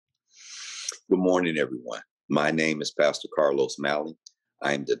Good morning, everyone. My name is Pastor Carlos Malley.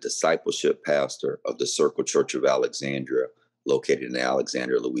 I am the Discipleship Pastor of the Circle Church of Alexandria, located in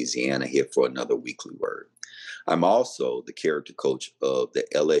Alexandria, Louisiana, here for another weekly word. I'm also the character coach of the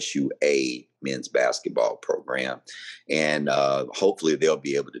LSUA men's basketball program, and hopefully they'll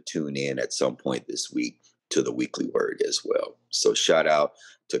be able to tune in at some point this week to the weekly word as well. So shout out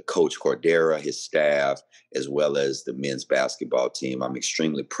to Coach Cordera, his staff, as well as the men's basketball team. I'm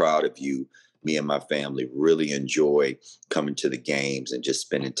extremely proud of you. Me and my family really enjoy coming to the games and just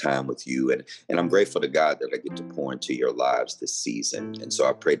spending time with you. And I'm grateful to God that I get to pour into your lives this season. And so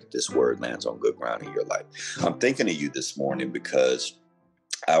I pray that this word lands on good ground in your life. I'm thinking of you this morning because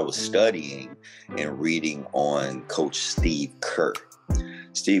I was studying and reading on Coach Steve Kerr.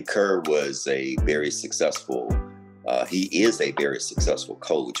 Steve Kerr was a very successful he is a very successful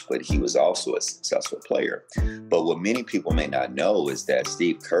coach, but he was also a successful player. But what many people may not know is that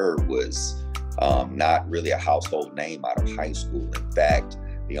Steve Kerr was not really a household name out of high school. In fact,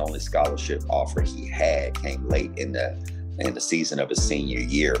 the only scholarship offer he had came late in the season of his senior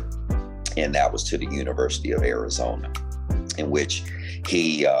year, and that was to the University of Arizona, in which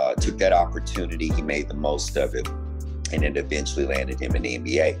he took that opportunity. He made the most of it, and it eventually landed him in the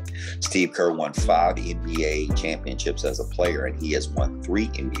NBA. Steve Kerr won 5 NBA championships as a player, and he has won 3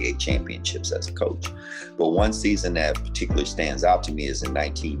 NBA championships as a coach. But one season that particularly stands out to me is in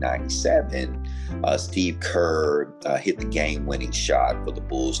 1997. Steve Kerr hit the game-winning shot for the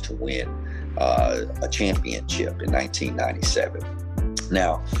Bulls to win a championship in 1997.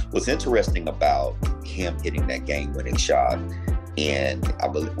 Now, what's interesting about him hitting that game-winning shot, and I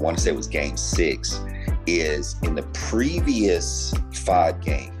want to say it was Game 6, is in the previous 5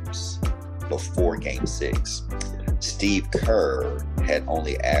 games before Game 6, Steve Kerr had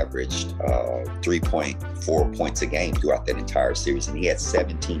only averaged 3.4 points a game throughout that entire series, and he had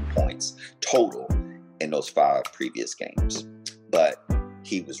 17 points total in those 5 previous games. But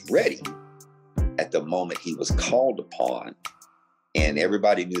he was ready at the moment he was called upon, and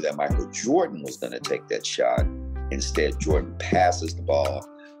everybody knew that Michael Jordan was going to take that shot. Instead, Jordan passes the ball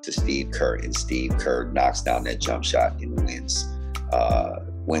to Steve Kerr, and Steve Kerr knocks down that jump shot and wins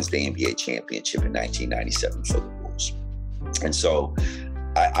the NBA championship in 1997 for the Bulls. And so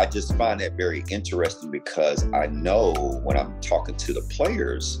I just find that very interesting, because I know when I'm talking to the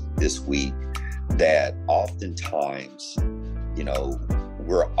players this week that oftentimes,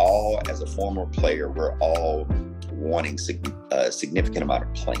 we're all, as a former player, we're all wanting a significant amount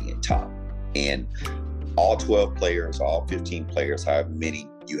of playing time. And all 12 players, all 15 players, however many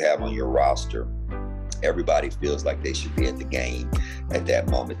you have on your roster, everybody feels like they should be at the game at that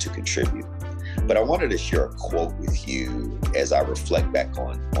moment to contribute. But I wanted to share a quote with you as I reflect back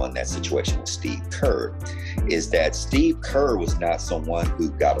on that situation with Steve Kerr, is that Steve Kerr was not someone who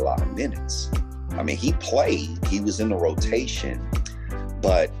got a lot of minutes. I mean, he played, he was in the rotation,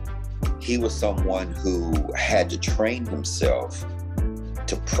 but he was someone who had to train himself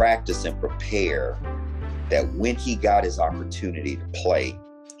to practice and prepare that when he got his opportunity to play,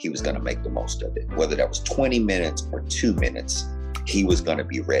 he was going to make the most of it. Whether that was 20 minutes or 2 minutes, he was going to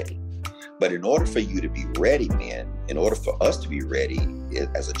be ready. But in order for you to be ready, man, in order for us to be ready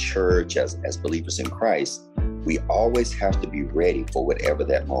as a church, as believers in Christ, we always have to be ready for whatever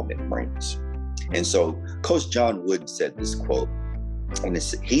that moment brings. And so Coach John Wooden said this quote, and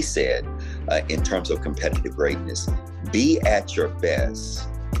he said, in terms of competitive greatness, be at your best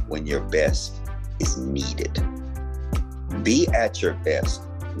when your best is needed. Be at your best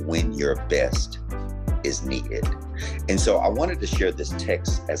when your best is needed. And so I wanted to share this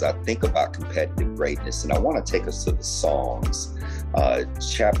text as I think about competitive greatness. And I want to take us to the Psalms,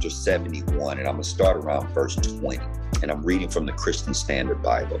 chapter 71. And I'm going to start around verse 20. And I'm reading from the Christian Standard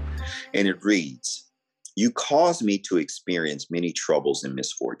Bible. And it reads, "You caused me to experience many troubles and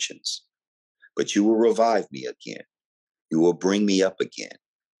misfortunes, but you will revive me again. You will bring me up again.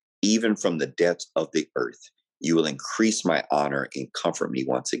 Even from the depths of the earth, you will increase my honor and comfort me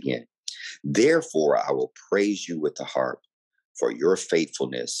once again. Therefore, I will praise you with the harp for your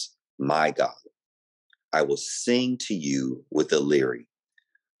faithfulness, my God. I will sing to you with the lyre,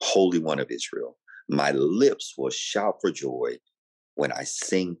 Holy One of Israel. My lips will shout for joy when I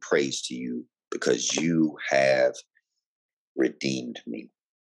sing praise to you, because you have redeemed me."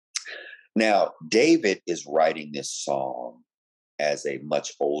 Now, David is writing this psalm as a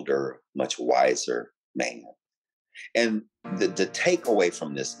much older, much wiser man. And the takeaway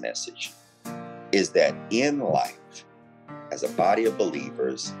from this message is that in life, as a body of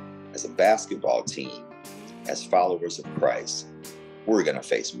believers, as a basketball team, as followers of Christ, we're going to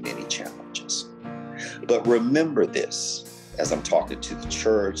face many challenges. But remember this, as I'm talking to the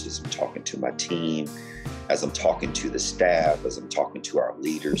church, as I'm talking to my team, as I'm talking to the staff, as I'm talking to our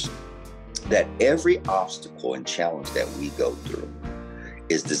leaders, that every obstacle and challenge that we go through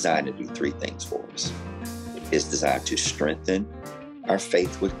is designed to do three things for us. It's designed to strengthen our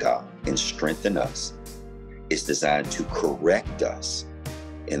faith with God and strengthen us. It's designed to correct us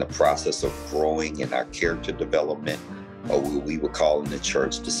in the process of growing in our character development, or what we would call in the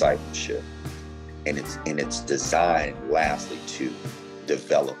church discipleship. And it's designed, lastly, to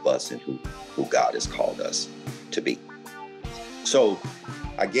develop us in who God has called us to be. So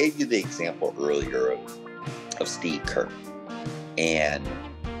I gave you the example earlier of Steve Kerr and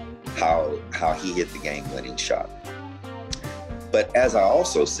how he hit the game-winning shot. But as I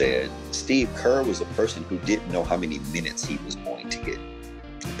also said, Steve Kerr was a person who didn't know how many minutes he was going to get.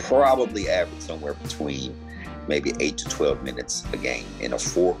 Probably averaged somewhere between maybe 8 to 12 minutes a game in a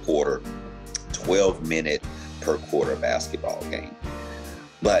 4-quarter, 12-minute per quarter basketball game.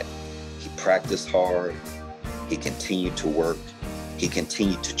 But he practiced hard. He continued to work. He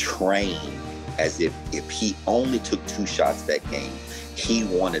continued to train as if he only took 2 shots that game, he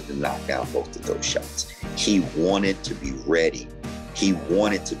wanted to knock down both of those shots. He wanted to be ready. He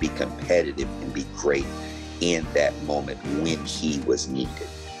wanted to be competitive and be great in that moment when he was needed.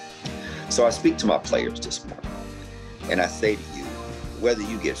 So I speak to my players this morning, and I say to you, whether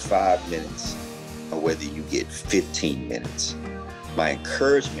you get 5 minutes or whether you get 15 minutes, my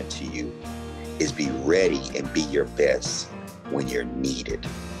encouragement to you is be ready and be your best when you're needed.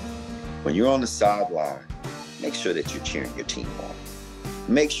 When you're on the sideline, make sure that you're cheering your team on.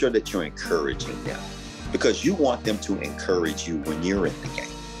 Make sure that you're encouraging them, because you want them to encourage you when you're in the game.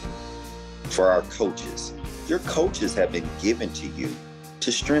 For our coaches, your coaches have been given to you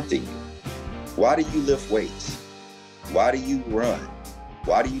to strengthen you. Why do you lift weights? Why do you run?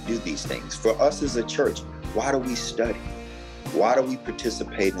 Why do you do these things? For us as a church, why do we study? Why do we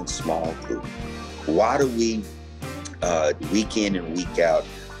participate in small group? Why do we, week in and week out,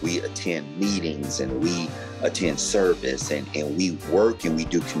 we attend meetings and we attend service and we work and we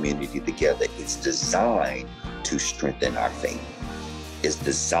do community together? It's designed to strengthen our faith. It's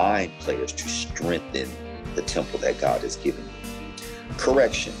designed, players, to strengthen the temple that God has given you.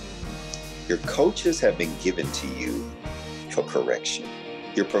 Correction. Your coaches have been given to you for correction.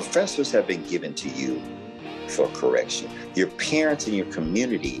 Your professors have been given to you for correction. Your parents and your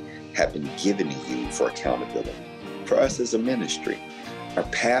community have been given to you for accountability. For us as a ministry, our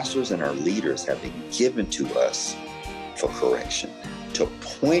pastors and our leaders have been given to us for correction, to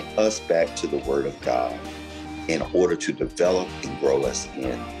point us back to the Word of God in order to develop and grow us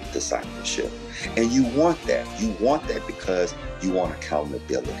in discipleship. And you want that. You want that because you want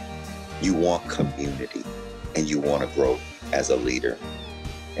accountability. You want community, and you want to grow as a leader.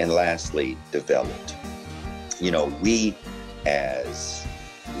 And lastly, developed. We as,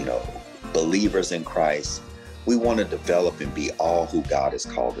 believers in Christ, we want to develop and be all who God has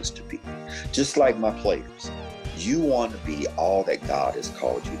called us to be. Just like my players, you want to be all that God has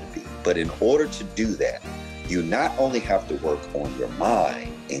called you to be. But in order to do that, you not only have to work on your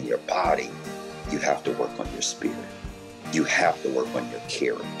mind and your body, you have to work on your spirit. You have to work on your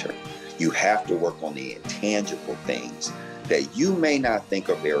character. You have to work on the intangible things that you may not think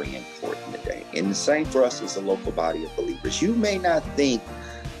are very important today. And the same for us as a local body of believers. You may not think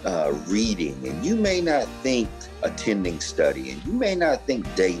reading, and you may not think attending study, and you may not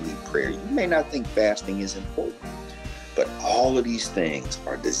think daily prayer. You may not think fasting is important. But all of these things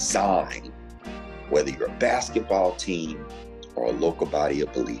are designed, whether you're a basketball team or a local body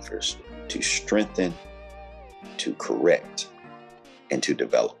of believers, to strengthen, to correct, and to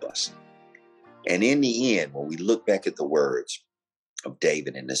develop us. And in the end, when we look back at the words of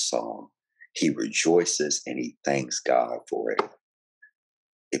David in this song, he rejoices and he thanks God for it.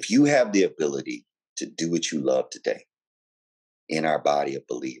 If you have the ability to do what you love today in our body of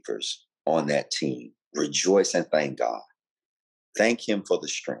believers on that team, rejoice and thank God. Thank him for the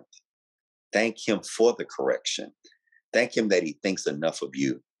strength. Thank him for the correction. Thank him that he thinks enough of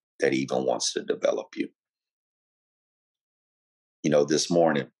you that he even wants to develop you. This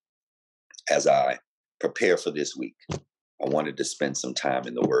morning, as I prepare for this week, I wanted to spend some time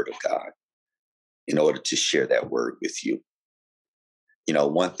in the Word of God in order to share that word with you.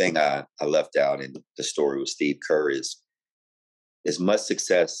 One thing I left out in the story with Steve Kerr is as much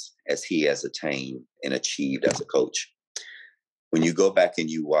success as he has attained and achieved as a coach. When you go back and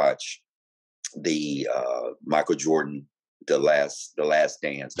you watch the Michael Jordan, the Last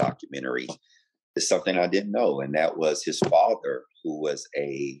Dance documentary, it's something I didn't know, and that was his father, who was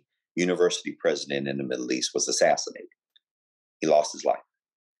a university president in the Middle East, was assassinated. He lost his life.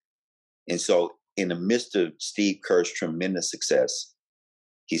 And so in the midst of Steve Kerr's tremendous success,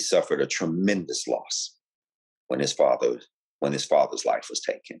 he suffered a tremendous loss when his father's life was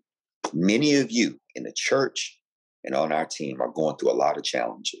taken. Many of you in the church and on our team are going through a lot of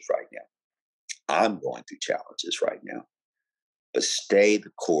challenges right now. I'm going through challenges right now. But stay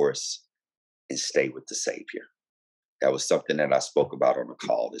the course and stay with the Savior. That was something that I spoke about on the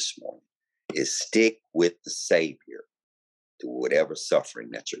call this morning, is stick with the Savior through whatever suffering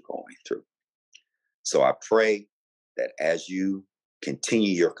that you're going through. So I pray that as you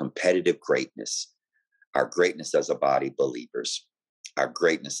continue your competitive greatness, our greatness as a body believers, our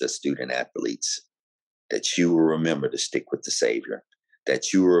greatness as student athletes, that you will remember to stick with the Savior,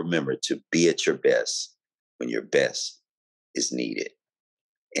 that you will remember to be at your best when your best is needed.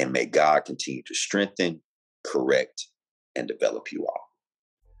 And may God continue to strengthen, correct, and develop you all.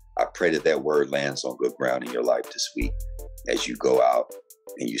 I pray that that word lands on good ground in your life this week as you go out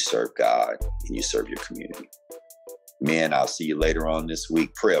and you serve God and you serve your community. Men, I'll see you later on this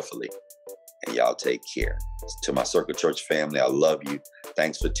week prayerfully, and y'all take care. To my Circle Church family, I love you.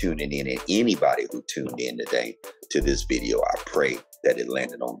 Thanks for tuning in. And anybody who tuned in today to this video, I pray that it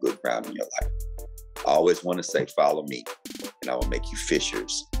landed on good ground in your life. I always want to say, follow me, and I will make you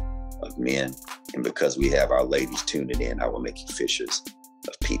fishers of men. And because we have our ladies tuning in, I will make you fishers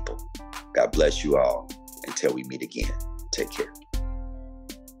of people. God bless you all. Until we meet again, take care.